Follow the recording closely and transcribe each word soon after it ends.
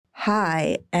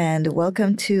Hi, and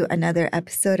welcome to another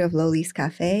episode of Loli's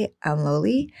Cafe. I'm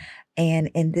Loli,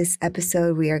 and in this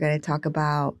episode, we are going to talk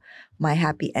about my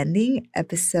happy ending,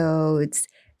 episodes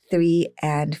 3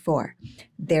 and 4.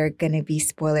 There are going to be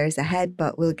spoilers ahead,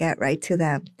 but we'll get right to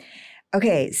them.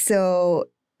 Okay, so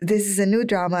this is a new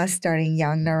drama starring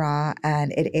Young Nara,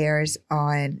 and it airs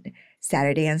on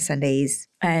Saturday and Sundays.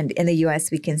 And in the US,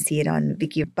 we can see it on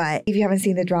Viki. But if you haven't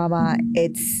seen the drama,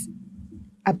 it's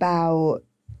about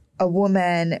a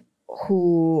woman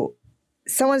who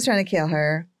someone's trying to kill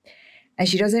her and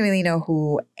she doesn't really know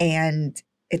who, and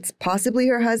it's possibly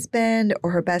her husband or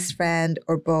her best friend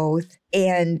or both,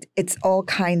 and it's all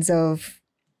kinds of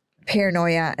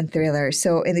paranoia and thriller.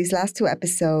 So in these last 2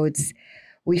 episodes,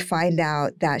 we find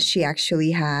out that she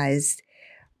actually has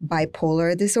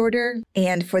bipolar disorder.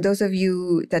 And for those of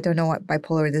you that don't know what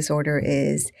bipolar disorder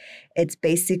is, it's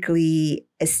basically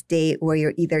a state where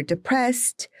you're either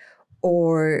depressed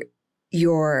or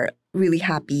you're really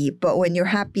happy. But when you're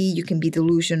happy, you can be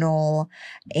delusional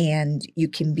and you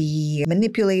can be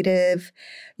manipulative.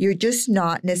 You're just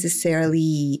not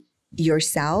necessarily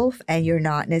yourself and you're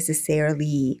not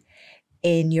necessarily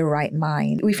in your right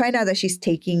mind. We find out that she's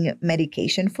taking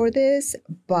medication for this,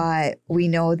 but we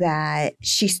know that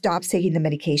she stops taking the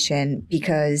medication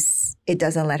because it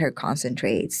doesn't let her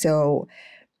concentrate. So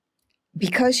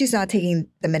because she's not taking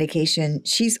the medication,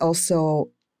 she's also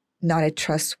not a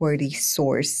trustworthy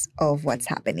source of what's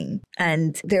happening.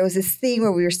 And there was this thing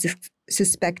where we were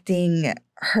suspecting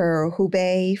her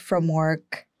Hubei from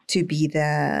work to be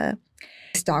the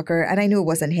stalker. And I knew it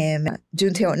wasn't him,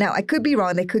 Junteo. Now, I could be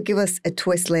wrong. They could give us a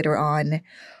twist later on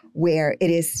where it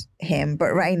is him.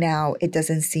 But right now, it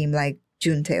doesn't seem like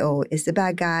Junteo is the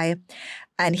bad guy.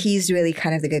 And he's really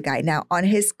kind of the good guy. Now, on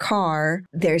his car,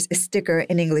 there's a sticker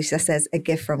in English that says, "A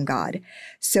gift from God."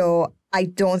 So I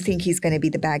don't think he's going to be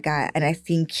the bad guy. And I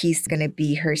think he's going to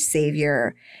be her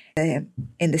savior in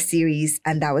the series.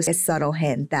 And that was a subtle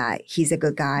hint that he's a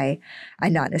good guy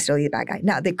and not necessarily the bad guy.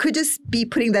 Now, they could just be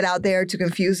putting that out there to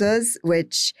confuse us,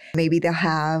 which maybe they'll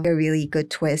have a really good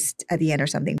twist at the end or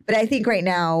something. But I think right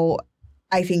now,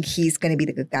 I think he's going to be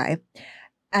the good guy.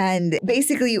 And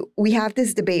basically, we have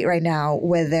this debate right now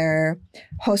whether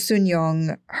Ho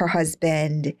Sun-young, her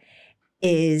husband,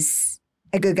 is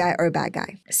a good guy or a bad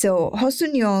guy. So Ho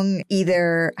Sun-young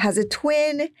either has a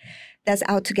twin that's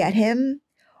out to get him,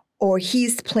 or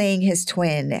he's playing his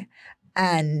twin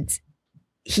and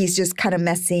he's just kind of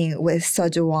messing with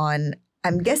Seo-won.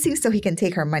 I'm guessing so he can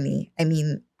take her money. I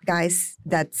mean, guys,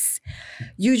 that's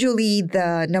usually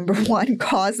the number one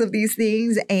cause of these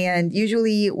things. And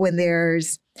usually when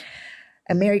there's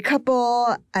a married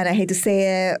couple, and I hate to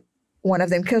say it, one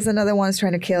of them kills another one's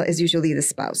trying to kill is usually the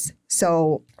spouse.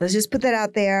 So let's just put that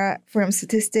out there from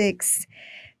statistics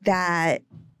that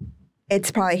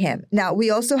it's probably him. Now, we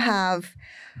also have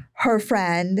her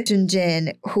friend,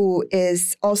 Junjin, who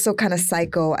is also kind of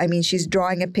psycho. I mean, she's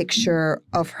drawing a picture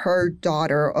of her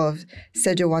daughter, of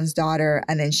Seo-won's daughter,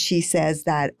 and then she says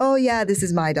that, "Oh yeah, this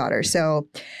is my daughter." So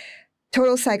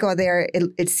total psycho there.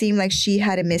 It seemed like she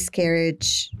had a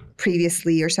miscarriage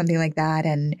previously or something like that.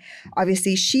 And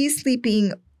obviously she's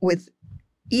sleeping with,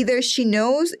 either she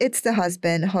knows it's the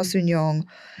husband, Ho Sun-young,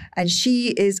 and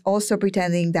she is also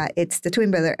pretending that it's the twin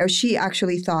brother, or she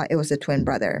actually thought it was the twin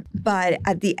brother. But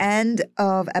at the end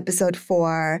of episode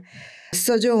 4,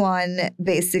 Seo-won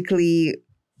basically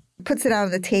puts it out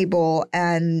on the table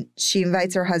and she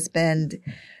invites her husband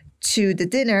to the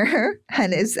dinner.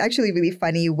 And it's actually really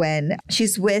funny when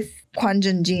she's with Kwon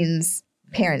Jun-jin's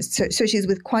parents. So she's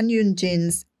with Kwon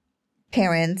Yun-jin's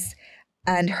parents,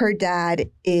 and her dad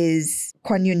is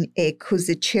Kwon Yun-ik, who's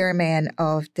the chairman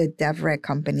of the DevRec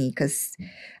company, because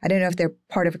I don't know if they're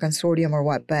part of a consortium or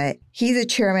what, but he's a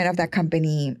chairman of that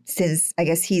company since, I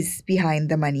guess, he's behind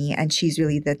the money, and she's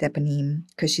really the depanim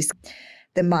because she's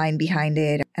the mind behind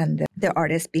it and the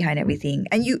artist behind everything.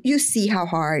 And you see how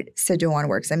hard Seo-won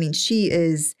works. I mean, she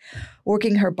is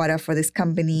working her butt off for this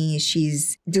company.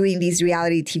 She's doing these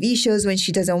reality TV shows when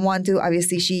she doesn't want to.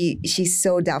 Obviously, she's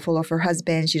so doubtful of her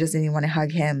husband. She doesn't even want to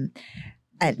hug him.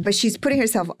 But she's putting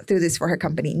herself through this for her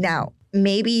company. Now,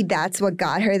 maybe that's what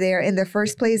got her there in the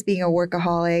first place, being a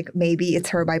workaholic. Maybe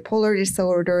it's her bipolar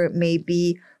disorder.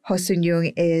 Maybe Ho Sun-young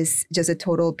is just a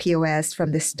total POS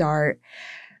from the start.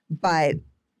 But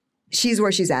she's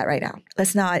where she's at right now.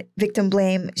 Let's not victim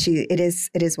blame. It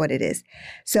is what it is.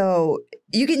 So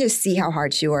you can just see how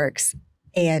hard she works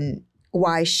and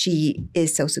why she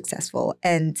is so successful.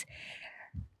 And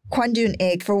Kwon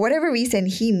Jun-ik, for whatever reason,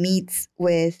 he meets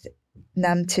with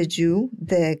Nam Tae-ju,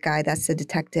 the guy that's the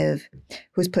detective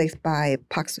who's played by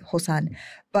Park Ho-san.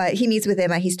 But he meets with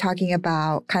him and he's talking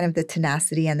about kind of the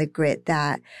tenacity and the grit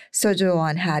that Seo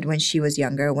Jo-won had when she was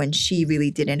younger, when she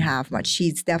really didn't have much.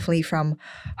 She's definitely from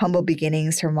humble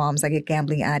beginnings. Her mom's like a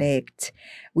gambling addict.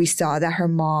 We saw that her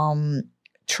mom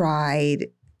tried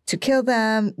to kill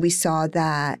them. We saw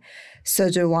that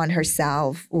Seo Jo-won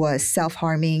herself was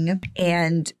self-harming,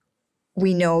 and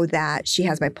we know that she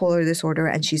has bipolar disorder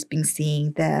and she's been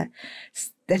seeing the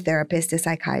therapist, the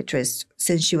psychiatrist,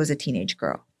 since she was a teenage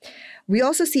girl. We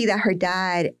also see that her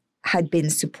dad had been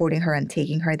supporting her and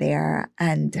taking her there,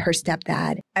 and her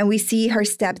stepdad. And we see her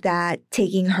stepdad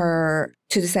taking her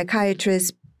to the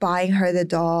psychiatrist, buying her the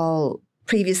doll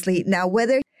previously. Now,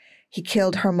 whether he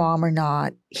killed her mom or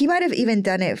not, he might have even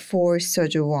done it for Seo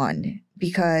Jo-won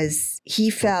because he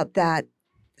felt that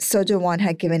Seo Jo-won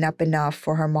had given up enough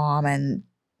for her mom, and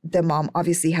the mom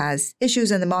obviously has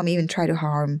issues, and the mom even tried to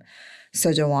harm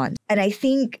Seo Jo-won. And I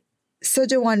think Seo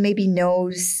Jo-won maybe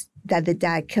knows that the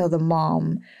dad killed the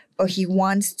mom, but he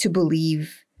wants to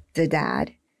believe the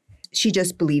dad. She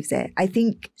just believes it. I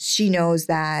think she knows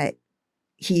that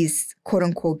he's quote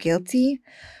unquote guilty,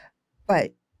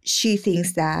 but she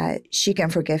thinks that she can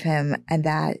forgive him and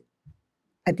that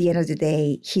at the end of the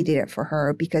day, he did it for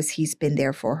her because he's been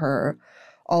there for her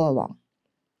all along.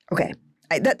 Okay,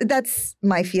 that's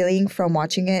my feeling from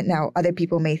watching it. Now, other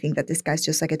people may think that this guy's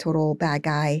just like a total bad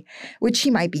guy, which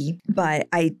he might be, but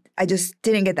I just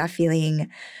didn't get that feeling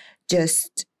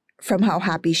just from how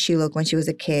happy she looked when she was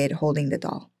a kid holding the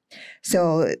doll.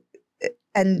 So,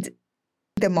 and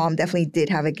the mom definitely did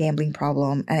have a gambling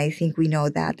problem, and I think we know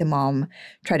that the mom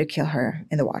tried to kill her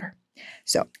in the water.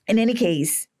 So in any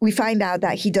case, we find out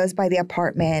that he does buy the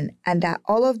apartment and that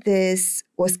all of this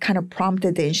was kind of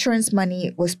prompted, the insurance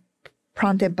money was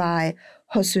prompted by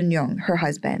Ho Sun-young, her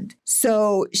husband.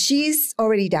 So she's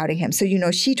already doubting him. So,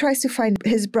 she tries to find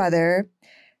his brother,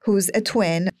 who's a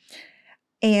twin,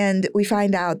 and we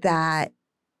find out that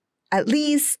at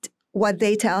least what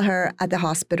they tell her at the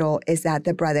hospital is that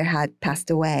the brother had passed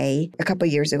away a couple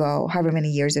of years ago, however many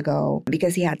years ago,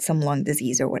 because he had some lung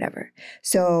disease or whatever.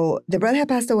 So the brother had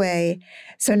passed away.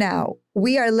 So now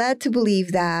we are led to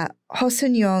believe that Ho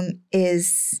Sun-young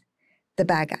is the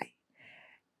bad guy,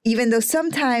 even though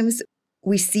sometimes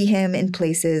we see him in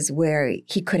places where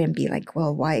he couldn't be. Like,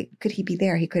 well, why could he be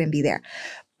there? He couldn't be there.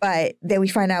 But then we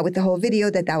find out with the whole video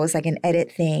that was like an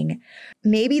edit thing.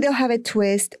 Maybe they'll have a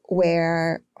twist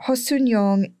where Ho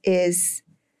Sun-young is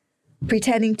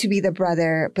pretending to be the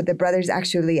brother, but the brother's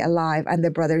actually alive and the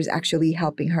brother's actually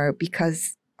helping her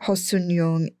because Ho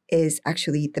Sun-young is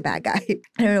actually the bad guy.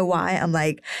 I don't know why. I'm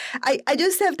like, I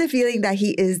just have the feeling that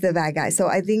he is the bad guy. So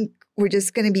I think we're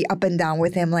just going to be up and down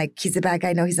with him. Like, he's the bad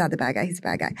guy. No, he's not the bad guy. He's the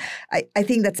bad guy. I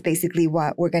think that's basically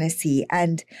what we're going to see.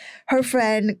 And her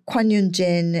friend, Kwon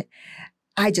Yoon-jin,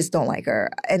 I just don't like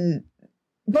her.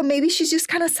 But maybe she's just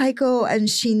kind of psycho and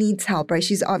she needs help, right?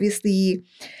 She's obviously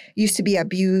used to be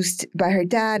abused by her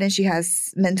dad and she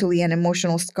has mentally and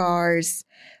emotional scars.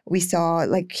 We saw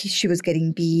like she was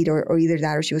getting beat or either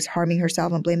that or she was harming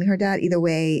herself and blaming her dad. Either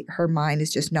way, her mind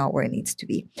is just not where it needs to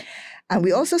be. And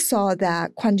we also saw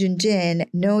that Kwon Jun-jin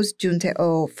knows Jun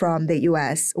Tae-oh from the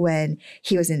U.S. when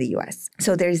he was in the U.S.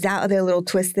 So there's that other little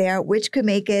twist there, which could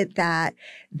make it that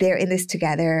they're in this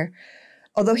together.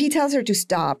 Although he tells her to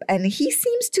stop, and he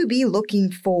seems to be looking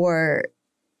for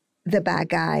the bad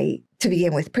guy to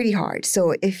begin with pretty hard.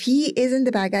 So if he isn't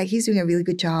the bad guy, he's doing a really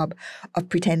good job of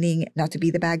pretending not to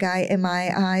be the bad guy in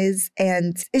my eyes.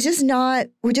 And it's just not,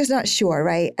 we're just not sure,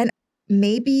 right? And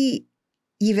maybe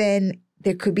even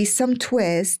there could be some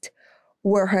twist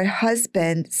where her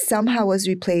husband somehow was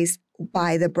replaced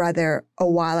by the brother a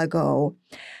while ago,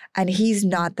 and he's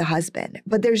not the husband.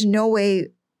 But there's no way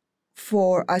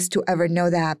for us to ever know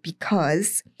that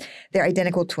because they're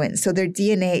identical twins. So their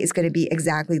DNA is going to be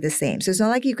exactly the same. So it's not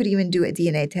like you could even do a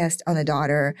DNA test on a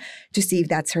daughter to see if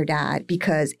that's her dad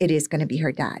because it is going to be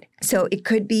her dad. So it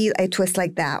could be a twist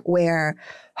like that where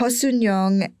Ho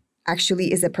Sun-young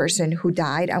actually is a person who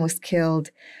died and was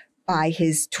killed by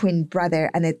his twin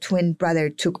brother, and the twin brother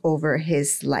took over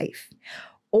his life.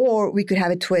 Or we could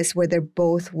have a twist where they're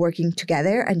both working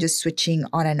together and just switching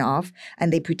on and off,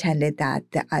 and they pretended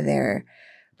that the other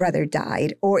brother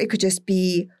died. Or it could just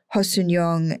be Ho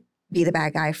Sun-young be the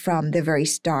bad guy from the very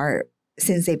start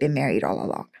since they've been married all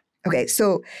along. Okay,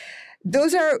 so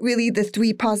those are really the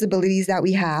three possibilities that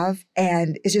we have,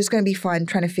 and it's just going to be fun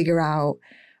trying to figure out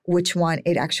which one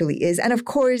it actually is. And of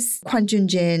course, Kwon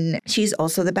Jun-jin, she's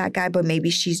also the bad guy, but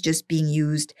maybe she's just being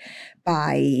used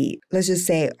by, let's just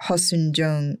say, Ho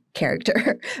Sun-jung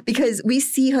character. Because we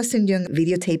see Ho Sun-jung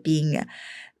videotaping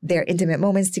their intimate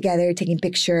moments together, taking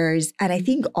pictures. And I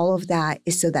think all of that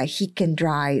is so that he can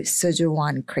drive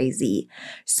Seo-won crazy,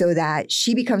 so that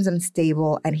she becomes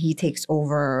unstable and he takes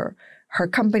over her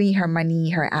company, her money,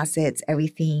 her assets,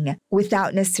 everything,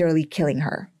 without necessarily killing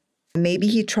her. Maybe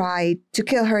he tried to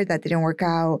kill her, that didn't work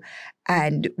out.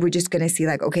 And we're just going to see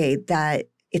like, okay, that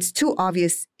it's too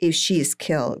obvious if she is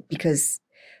killed because,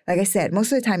 like I said,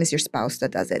 most of the time it's your spouse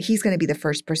that does it. He's going to be the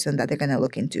first person that they're going to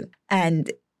look into.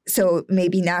 And so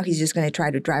maybe now he's just going to try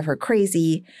to drive her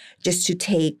crazy just to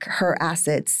take her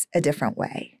assets a different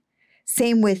way.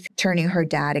 Same with turning her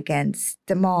dad against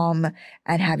the mom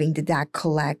and having the dad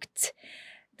collect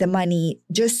the money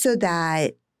just so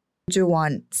that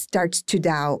Joo-won starts to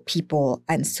doubt people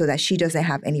and so that she doesn't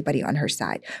have anybody on her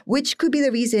side, which could be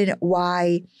the reason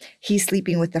why he's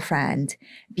sleeping with the friend,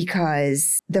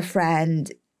 because the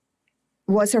friend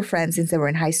was her friend since they were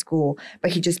in high school,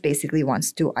 but he just basically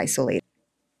wants to isolate.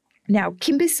 Now,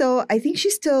 Kim Bi-seo, I think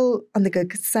she's still on the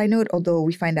good side note, although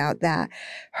we find out that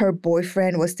her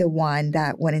boyfriend was the one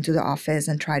that went into the office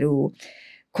and tried to,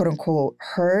 quote unquote,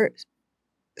 hurt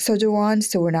Seo-won,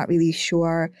 so we're not really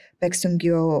sure. Baek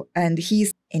Sung-gyo, and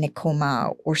he's in a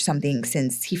coma or something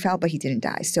since he fell, but he didn't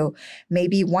die. So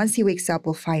maybe once he wakes up,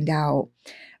 we'll find out,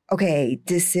 okay,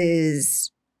 this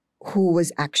is who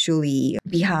was actually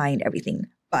behind everything.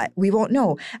 But we won't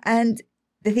know. And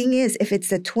the thing is, if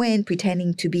it's a twin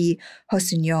pretending to be Ho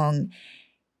Sun-young,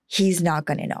 he's not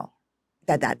going to know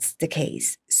that that's the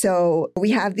case. So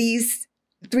we have these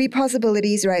three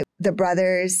possibilities, right? The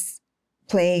brothers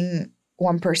playing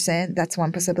one person, that's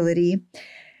one possibility.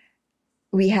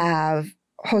 We have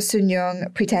Ho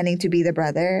Sun-young pretending to be the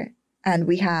brother, and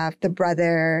we have the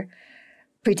brother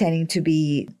pretending to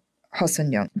be Ho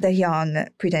Sun-young, the Hyung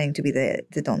pretending to be the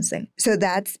Donseng. So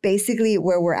that's basically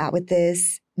where we're at with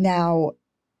this. Now,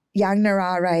 Yang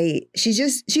Nara, right?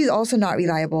 She's also not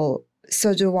reliable.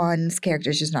 Seo-won's character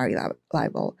is just not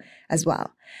reliable as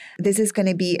well. This is going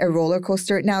to be a roller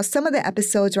coaster. Now, some of the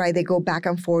episodes, right, they go back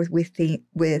and forth with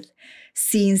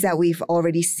scenes that we've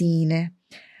already seen.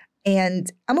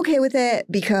 And I'm okay with it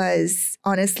because,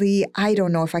 honestly, I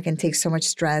don't know if I can take so much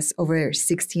stress over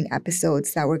 16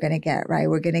 episodes that we're going to get, right?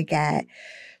 We're going to get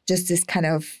just this kind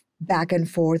of back and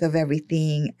forth of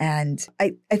everything. And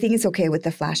I think it's okay with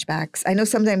the flashbacks. I know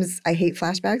sometimes I hate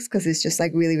flashbacks because it's just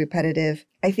like really repetitive.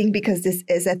 I think because this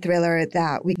is a thriller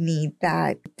that we need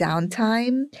that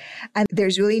downtime. And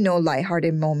there's really no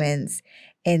lighthearted moments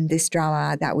in this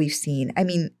drama that we've seen. I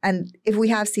mean, and if we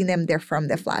have seen them, they're from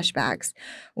the flashbacks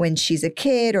when she's a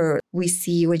kid, or we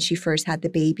see when she first had the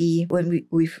baby,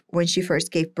 when she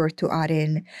first gave birth to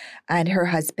Arin, and her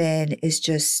husband is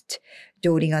just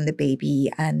doting on the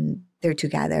baby and they're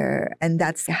together, and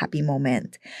that's a happy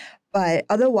moment. But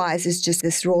otherwise, it's just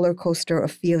this roller coaster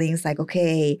of feelings like,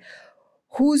 okay,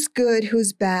 who's good,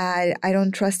 who's bad? I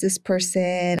don't trust this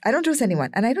person. I don't trust anyone.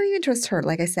 And I don't even trust her,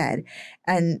 like I said.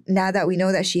 And now that we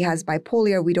know that she has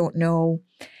bipolar, we don't know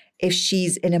if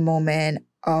she's in a moment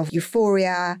of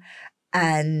euphoria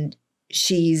and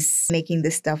she's making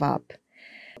this stuff up.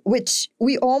 Which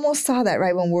we almost saw that,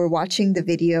 right? When we're watching the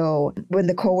video, when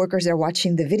the coworkers are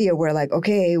watching the video, we're like,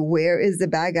 okay, where is the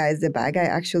bad guy? Is the bad guy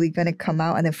actually going to come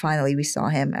out? And then finally we saw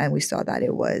him and we saw that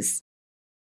it was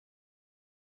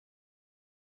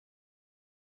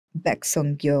Baek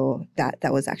Sung-gyo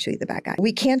that was actually the bad guy.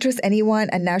 We can't trust anyone,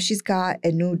 and now she's got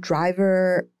a new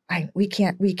driver. We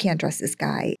can't trust this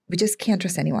guy. We just can't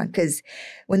trust anyone because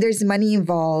when there's money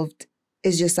involved,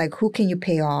 it's just like, who can you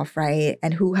pay off, right?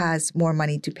 And who has more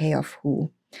money to pay off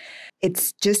who?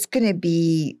 It's just going to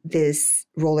be this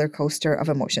roller coaster of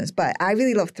emotions. But I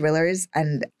really love thrillers,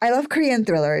 and I love Korean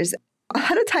thrillers. A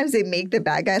lot of times they make the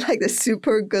bad guy like the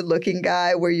super good-looking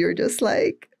guy where you're just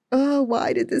like, oh,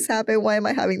 why did this happen? Why am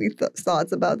I having these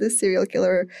thoughts about this serial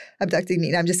killer abducting me?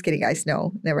 And I'm just kidding, guys.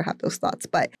 No, never have those thoughts.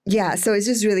 But yeah, so it's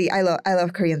just really, I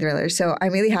love Korean thrillers. So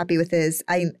I'm really happy with this.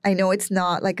 I know it's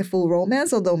not like a full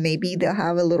romance, although maybe they'll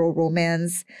have a little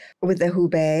romance with the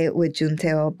Hubei, with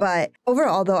Junteo. But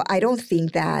overall, though, I don't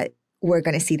think that we're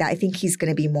going to see that. I think he's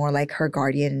going to be more like her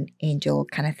guardian angel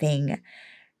kind of thing,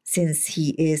 since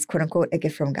he is, quote unquote, a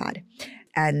gift from God.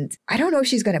 And I don't know if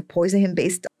she's going to poison him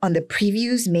based on the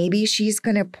previews. Maybe she's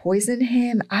going to poison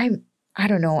him. I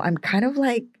don't know. I'm kind of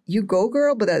like, you go,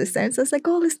 girl. But at the same time, it's like,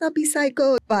 oh, let's not be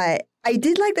psycho. But I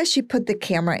did like that she put the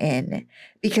camera in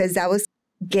because that was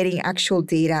getting actual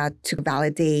data to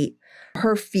validate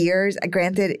her fears.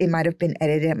 Granted, it might have been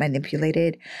edited and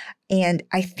manipulated. And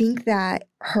I think that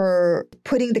her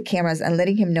putting the cameras and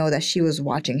letting him know that she was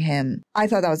watching him, I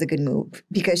thought that was a good move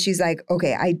because she's like,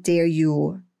 okay, I dare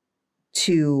you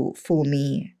to fool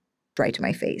me right to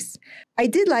my face. I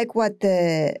did like what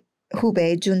the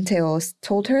Hubei Junteo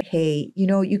told her. Hey,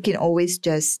 you can always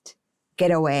just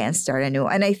get away and start anew.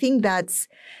 And I think that's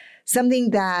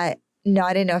something that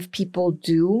not enough people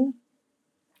do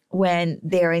when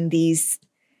they're in these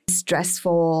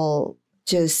stressful,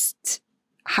 just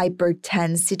hyper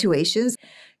tense situations.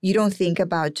 You don't think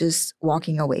about just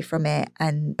walking away from it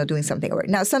and doing something over it.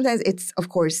 Now, sometimes it's, of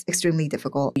course, extremely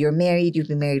difficult. You're married, you've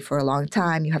been married for a long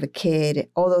time, you have a kid.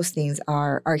 All those things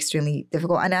are extremely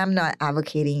difficult. And I'm not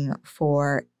advocating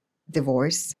for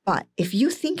divorce. But if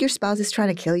you think your spouse is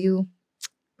trying to kill you,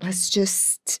 let's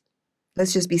just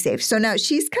be safe. So now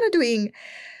she's kind of doing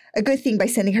a good thing by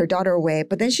sending her daughter away,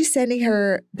 but then she's sending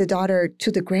the daughter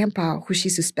to the grandpa who she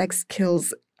suspects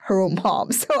kills her own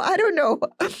mom. So I don't know.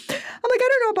 I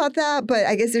don't know about that, but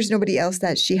I guess there's nobody else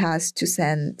that she has to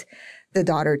send the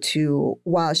daughter to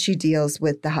while she deals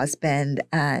with the husband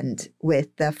and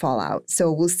with the fallout.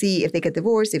 So we'll see if they get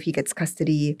divorced, if he gets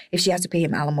custody, if she has to pay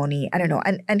him alimony. I don't know.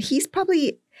 And he's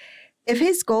probably, if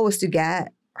his goal was to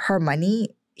get her money,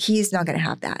 he's not going to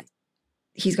have that.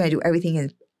 He's going to do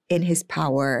everything in his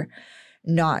power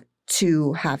not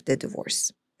to have the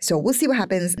divorce. So we'll see what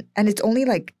happens. And it's only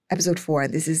like episode 4.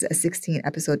 And this is a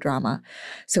 16-episode drama.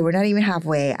 So we're not even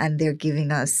halfway. And they're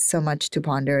giving us so much to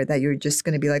ponder that you're just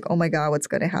going to be like, oh my God, what's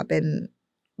going to happen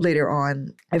later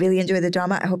on? I really enjoyed the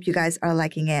drama. I hope you guys are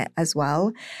liking it as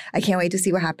well. I can't wait to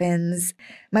see what happens.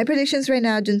 My predictions right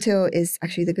now, Junteo is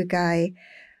actually the good guy.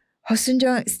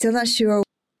 Hosunjung, still not sure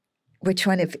which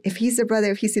one, if he's the brother,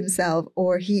 if he's himself,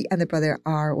 or he and the brother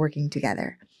are working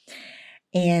together.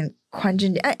 And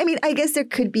Kwanjin, I guess there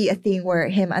could be a thing where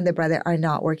him and the brother are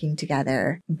not working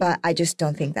together, but I just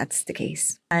don't think that's the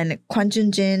case. And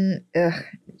Kwanjin Jin,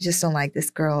 just don't like this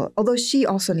girl. Although she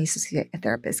also needs to see a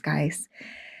therapist, guys.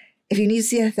 If you need to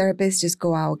see a therapist, just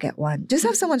go out, get one. Just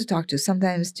have someone to talk to.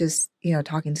 Sometimes just,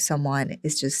 talking to someone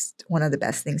is just one of the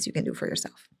best things you can do for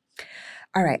yourself.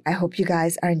 All right, I hope you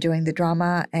guys are enjoying the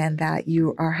drama and that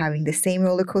you are having the same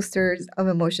roller coasters of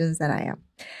emotions that I am.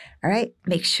 All right,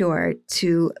 make sure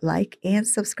to like and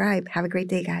subscribe. Have a great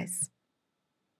day, guys.